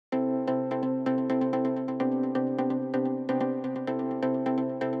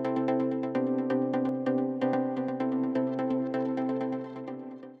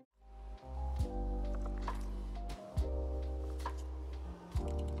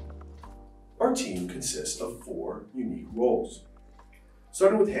Our team consists of 4 unique roles.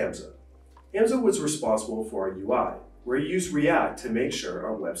 Starting with Hamza. Hamza was responsible for our UI, where he used React to make sure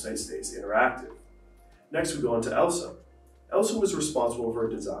our website stays interactive. Next, we go on to Elsa. Elsa was responsible for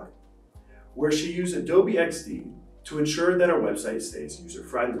design, where she used Adobe XD to ensure that our website stays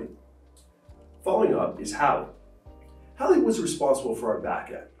user-friendly. Following up is Halle. Halle was responsible for our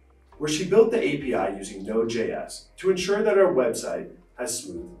backend, where she built the API using Node.js to ensure that our website has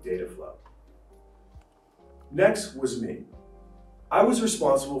smooth data flow. Next was me. I was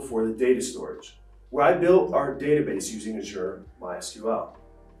responsible for the data storage, where I built our database using Azure MySQL,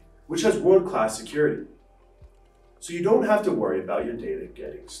 which has world-class security, so you don't have to worry about your data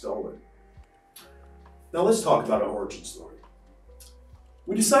getting stolen. Now let's talk about our origin story.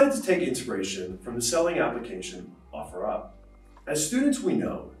 We decided to take inspiration from the selling application OfferUp. As students, we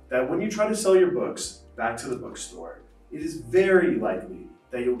know that when you try to sell your books back to the bookstore, it is very likely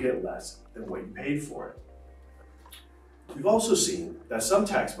that you'll get less than what you paid for it. We've also seen that some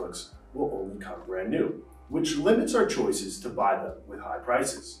textbooks will only come brand new, which limits our choices to buy them with high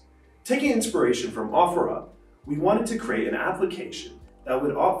prices. Taking inspiration from OfferUp, we wanted to create an application that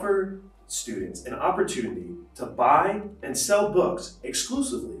would offer students an opportunity to buy and sell books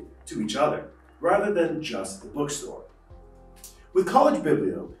exclusively to each other, rather than just the bookstore. With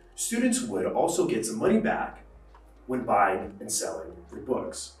CollegeBiblio, students would also get some money back when buying and selling their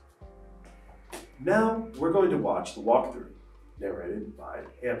books. Now, we're going to watch the walkthrough, narrated by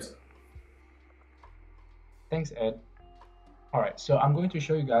Hamza. Thanks, Ed. All right, so I'm going to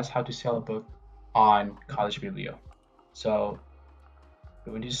show you guys how to sell a book on CollegeBiblio. So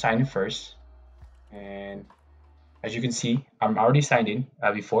we're going to sign in first, and as you can see, I'm already signed in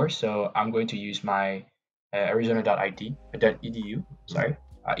before, so I'm going to use my arizona.edu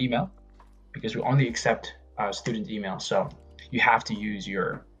email, because we only accept student email, so you have to use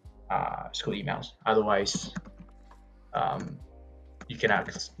your school emails, otherwise you cannot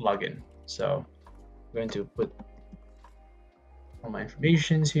log in. So I'm going to put all my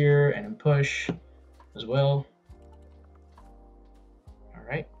informations here and then push as well. All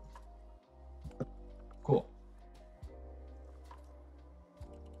right, cool.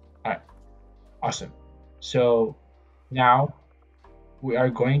 All right, awesome. So now we are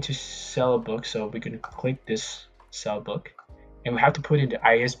going to sell a book, so we can click this sell book, and we have to put in the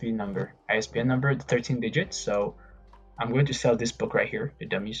ISBN number, the 13 digits. So I'm going to sell this book right here, the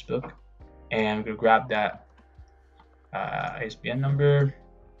dummies book, and I'm going to grab that ISBN number.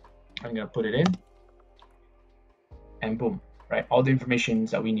 I'm going to put it in, and boom, right? All the information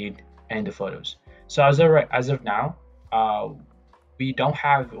that we need and the photos. So as of now, we don't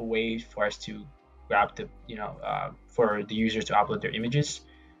have a way for us to grab the, for the users to upload their images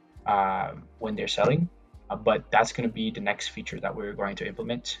when they're selling, but that's going to be the next feature that we're going to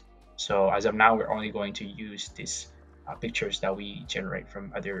implement. So as of now, we're only going to use these pictures that we generate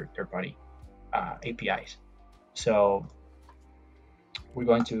from other third-party APIs. So we're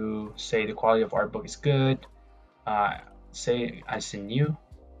going to say the quality of our book is good. Say as in new,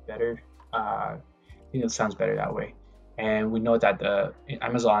 better. I think it sounds better that way. And we know that the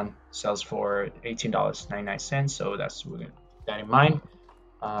Amazon sells for $18.99, so we're going to keep that in mind.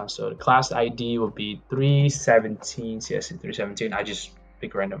 So the class ID will be 317, CSC 317. I just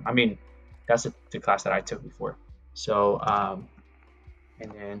pick random. I mean, that's the class that I took before. So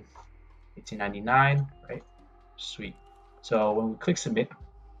and then $18.99, right? Sweet. So when we click submit,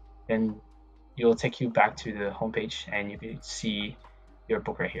 then it'll take you back to the homepage, and you can see your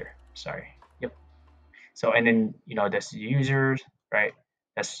book right here. Sorry. Yep. So, and then that's the users, right?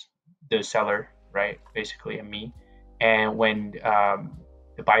 That's the seller, right? Basically, and me. And when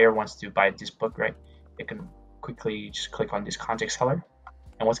the buyer wants to buy this book, right, they can quickly just click on this contact seller,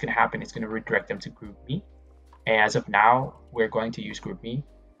 and what's going to happen is going to redirect them to GroupMe. And as of now, we're going to use GroupMe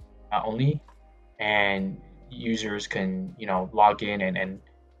only, and users can log in and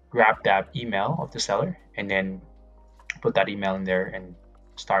grab that email of the seller, and then put that email in there and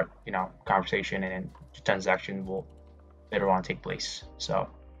start conversation, and then the transaction will later on take place. So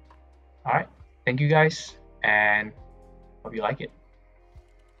all right, thank you guys, and hope you like it.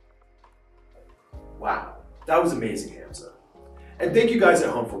 Wow, that was amazing, Hamza. And thank you guys at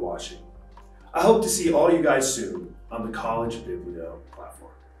home for watching. I hope to see all you guys soon on the CollegeBiblio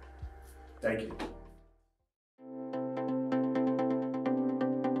platform. Thank you.